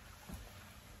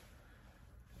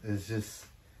 It's just,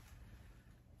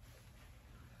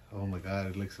 oh my god,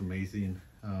 it looks amazing.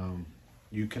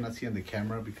 You cannot see on the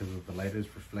camera because of the light is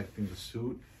reflecting the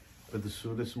suit, but the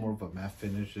suit is more of a matte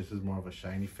finish. This is more of a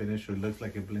shiny finish, so it looks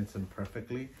like it blends in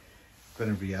perfectly. But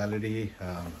in reality,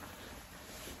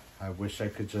 I wish I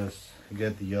could just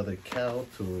get the other cowl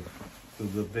to do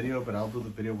the video, but I'll do the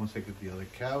video once I get the other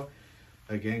cowl.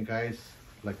 Again, guys,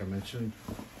 like I mentioned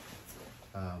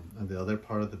in the other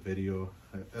part of the video,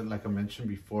 like I mentioned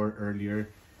before earlier,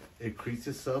 it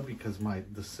creases up because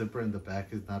the zipper in the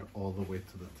back is not all the way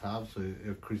to the top, so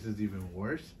it creases even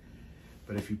worse.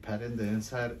 But if you pat in the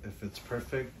inside, if it's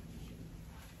perfect,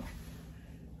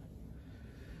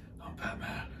 I'm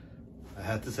Batman. I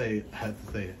had to say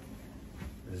it.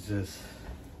 It's just,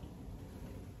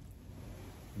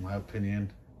 in my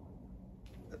opinion,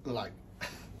 like,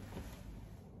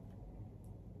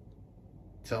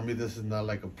 tell me this is not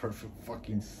like a perfect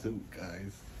fucking suit,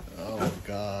 guys. Oh my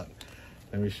god.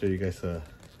 Let me show you guys a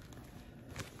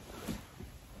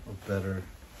better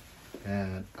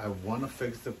And I want to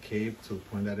fix the cape to the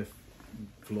point that it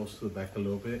flows to the back a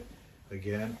little bit.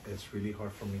 Again, it's really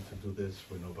hard for me to do this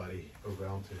with nobody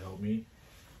around to help me.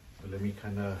 But let me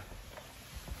kind of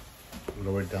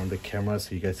lower down the camera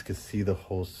so you guys can see the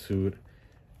whole suit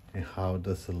and how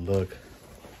does it look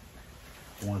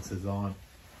once it's on.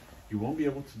 You won't be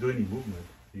able to do any movement.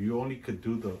 You only could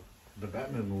do the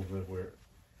Batman movement where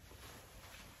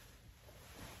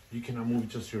you cannot move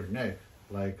just your neck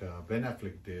like Ben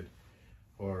Affleck did,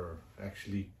 or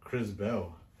actually Chris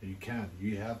Bell. You can't.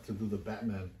 You have to do the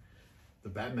Batman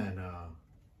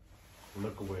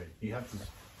look away. You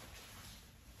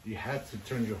had to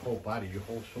turn your whole body, your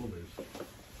whole shoulders.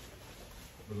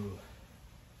 Ugh.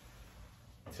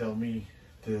 Tell me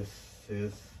this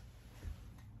is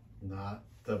not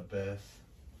the best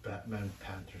Batman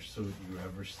Panther suit you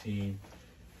ever seen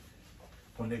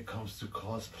when it comes to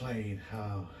cosplaying.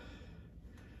 How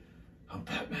I'm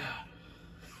Batman.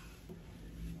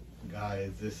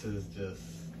 Guys, this is just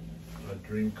a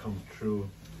dream come true.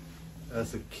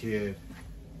 As a kid,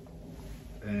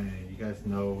 and you guys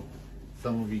know,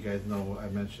 some of you guys know, I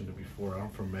mentioned it before, I'm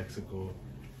from Mexico.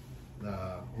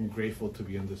 I'm grateful to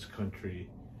be in this country.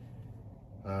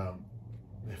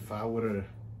 If I would have,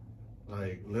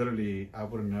 like, literally, I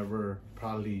would have never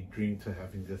probably dreamed to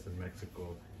having this in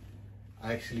Mexico.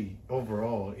 I actually,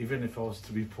 overall, even if I was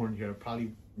to be born here, I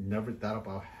probably never thought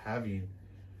about having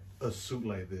a suit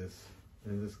like this.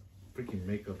 And this freaking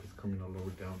makeup is coming all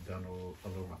over, down all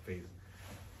over my face.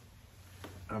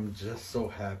 I'm just so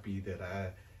happy that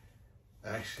I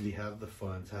actually have the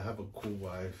funds. I have a cool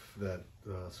wife that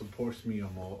supports me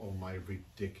on all my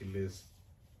ridiculous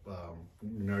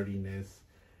nerdiness.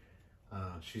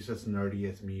 She's as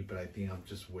nerdy as me, but I think I'm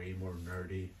just way more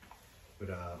nerdy. But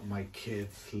my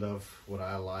kids love what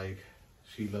I like.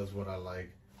 She loves what I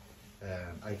like.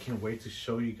 And I can't wait to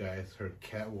show you guys her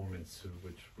Catwoman suit,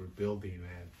 which we're building.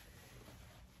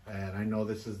 And I know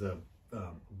this is the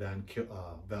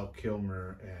Val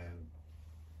Kilmer, and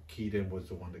Keaton was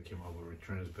the one that came out with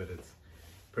Returns, but it's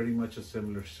pretty much a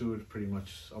similar suit, pretty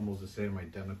much almost the same,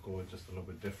 identical, just a little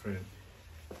bit different.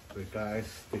 But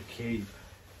guys, the cape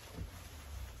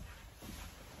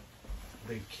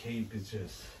is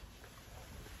just,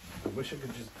 I wish I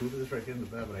could just do this right here in the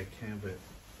back, but I can't. But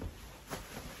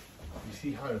you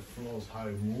see how it flows, how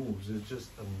it moves, it's just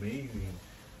amazing.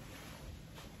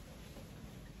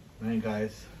 Man,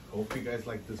 guys, hope you guys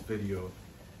like this video.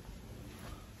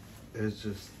 It's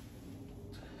just,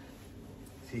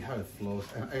 see how it flows.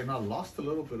 And I lost a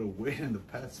little bit of weight in the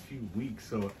past few weeks,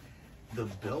 so the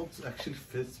belt actually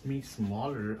fits me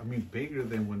smaller, I mean bigger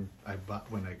than when I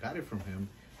got it from him,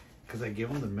 because I gave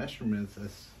him the measurements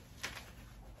as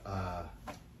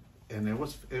and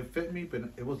it fit me, but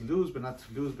it was loose, but not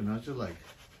too loose. But I was just like,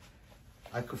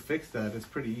 I could fix that. It's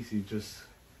pretty easy. Just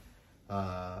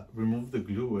remove the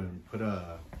glue and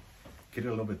get it a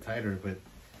little bit tighter. But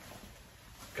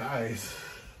guys,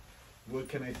 what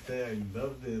can I say? I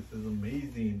love this. It's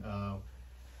amazing.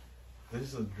 This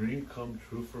is a dream come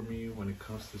true for me when it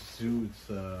comes to suits.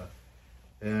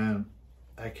 And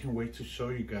I can't wait to show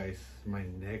you guys my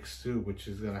next suit, which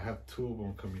is gonna have 2 of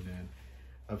them coming in.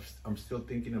 I'm still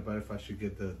thinking about if I should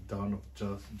get the Dawn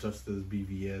of Justice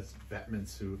BVS Batman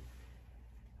suit.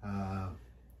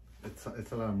 It's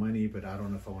a lot of money, but I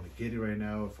don't know if I want to get it right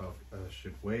now, if I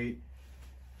should wait.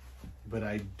 But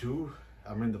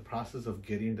I'm in the process of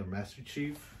getting the Master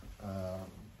Chief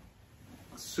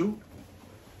suit.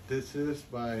 This is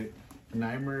by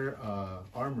Nightmare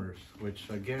Armors, which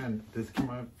again, this came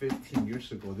out 15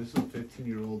 years ago. This is a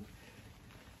 15-year-old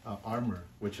armor,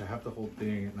 which I have the whole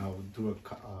thing, and I'll do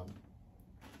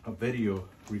a video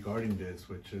regarding this,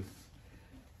 which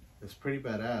is pretty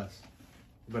badass.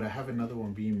 But I have another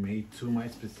one being made to my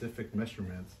specific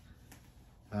measurements,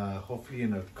 hopefully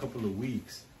in a couple of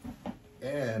weeks.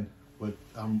 And what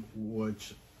I'm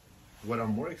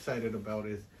more excited about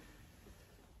is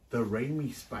the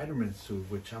Raimi Spider-Man suit,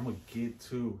 which I'm gonna get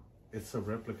too. It's a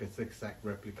replica, it's an exact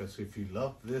replica. So if you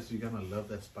love this, you're gonna love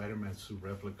that Spider-Man suit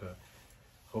replica.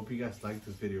 Hope you guys like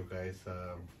this video, guys.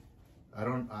 I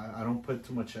don't put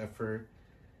too much effort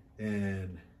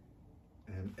in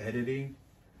editing.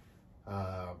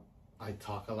 I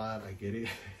talk a lot, I get it.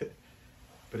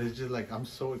 But it's just like, I'm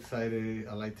so excited.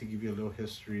 I like to give you a little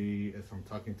history as I'm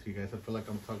talking to you guys. I feel like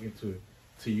I'm talking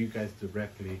to you guys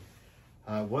directly.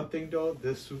 One thing though,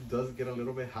 this suit does get a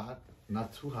little bit hot.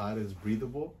 Not too hot, it's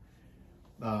breathable.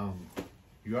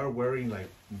 You are wearing like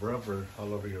rubber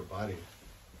all over your body.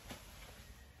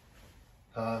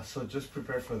 So just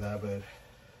prepare for that. But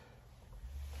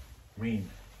I mean,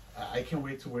 I can't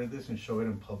wait to wear this and show it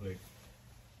in public.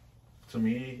 To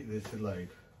me, this is like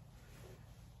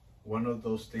one of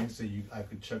those things that I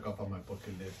could check off on my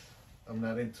bucket list. I'm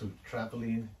not into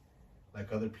traveling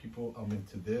like other people. I'm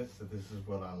into this, so this is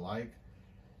what I like.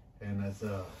 And as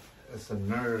a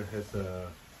nerd,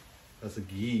 as a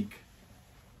geek,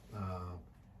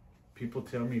 people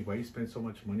tell me, why you spend so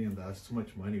much money on that? That's too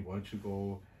much money. Why don't you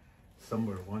go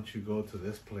somewhere? Why don't you go to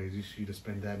this place? You should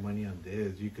spend that money on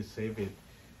this. You could save it.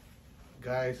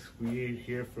 Guys, we're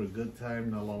here for a good time,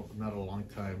 not a long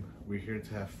time. We're here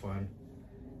to have fun.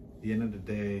 At the end of the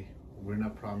day, we're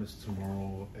not promised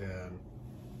tomorrow, and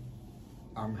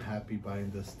I'm happy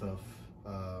buying this stuff.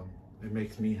 It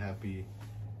makes me happy.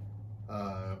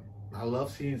 I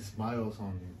love seeing smiles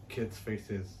on kids'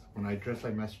 faces. When I dressed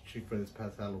like Master Chief for this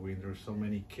past Halloween, there were so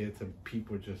many kids and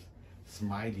people just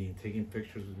smiling, taking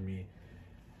pictures with me.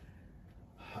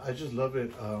 I just love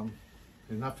it.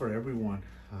 It's not for everyone,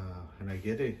 and I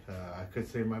get it. I could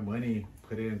save my money,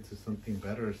 put it into something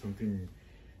better,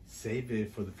 save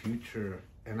it for the future.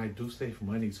 And I do save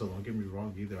money, so don't get me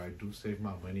wrong either. I do save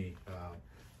my money,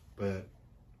 but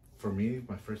for me,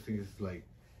 my first thing is like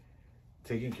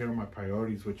taking care of my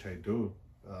priorities, which I do.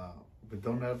 But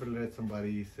don't ever let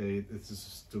somebody say this is a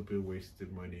stupid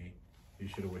wasted money. You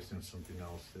should have wasted on something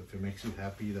else. If it makes you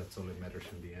happy, that's all that matters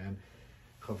in the end.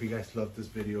 Hope you guys love this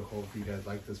video. Hope you guys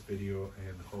like this video,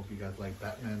 and hope you guys like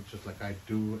Batman just like I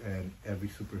do, and every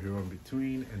superhero in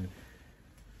between. And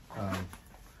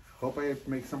hope I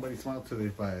make somebody smile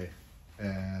today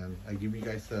and I give you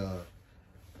guys a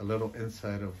little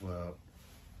insight of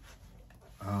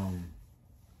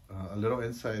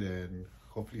and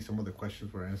hopefully some of the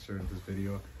questions were answered in this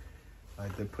video. I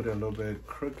did put it a little bit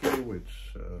crooked,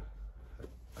 which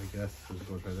I guess it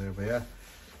goes right there. But yeah,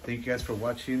 thank you guys for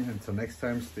watching. Until next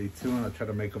time, stay tuned. I'll try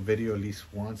to make a video at least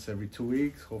once every 2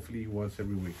 weeks, hopefully once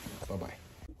every week. Bye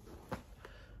bye.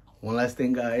 One last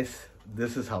thing, guys.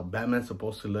 This is how Batman's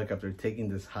supposed to look after taking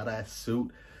this hot ass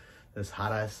suit, this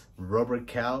hot ass rubber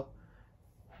cowl,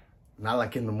 not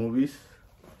like in the movies,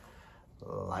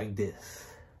 like this.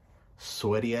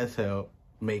 Sweaty as hell,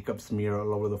 makeup smear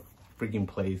all over the freaking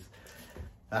place.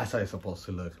 That's how it's supposed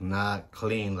to look, not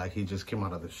clean like he just came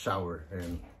out of the shower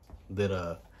and did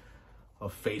a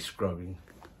face scrubbing.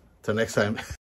 Till next time.